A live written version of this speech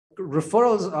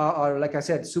referrals are, like I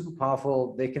said, super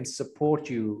powerful. They can support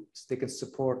you. They can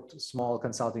support small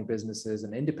consulting businesses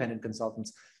and independent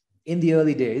consultants in the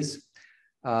early days.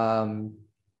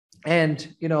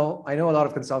 And, you know, I know a lot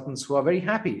of consultants who are very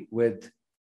happy with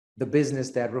the business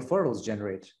that referrals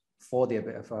generate for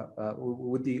their,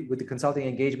 with the consulting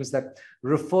engagements that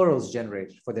referrals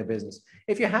generate for their business.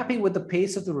 If you're happy with the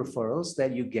pace of the referrals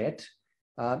that you get,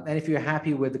 and if you're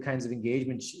happy with the kinds of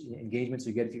engagements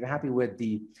you get, if you're happy with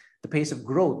the pace of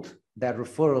growth that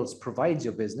referrals provides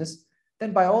your business,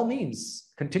 then by all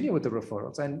means, continue with the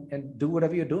referrals and do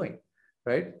whatever you're doing,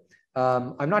 right?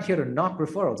 I'm not here to knock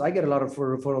referrals. I get a lot of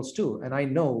referrals too. And I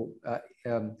know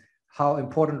how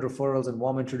important referrals and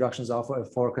warm introductions are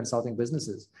for consulting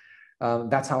businesses.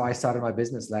 That's how I started my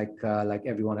business, like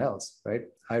everyone else, right?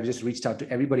 I just reached out to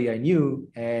everybody I knew,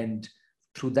 and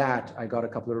through that, I got a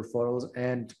couple of referrals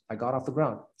and I got off the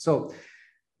ground. So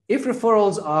if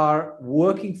referrals are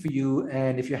working for you,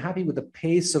 and if you're happy with the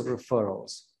pace of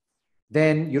referrals,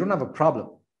 then you don't have a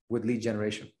problem with lead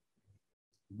generation.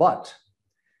 But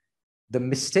the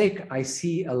mistake I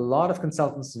see a lot of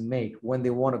consultants make when they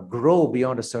want to grow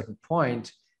beyond a certain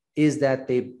point is that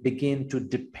they begin to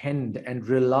depend and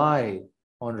rely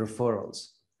on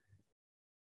referrals.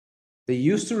 They're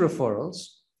used to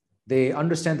referrals, they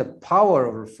understand the power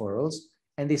of referrals,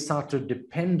 and they start to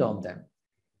depend on them.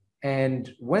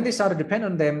 And when they start to depend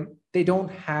on them, they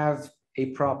don't have a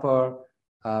proper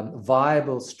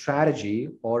viable strategy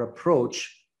or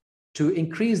approach to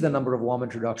increase the number of warm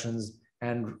introductions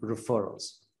and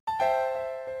referrals.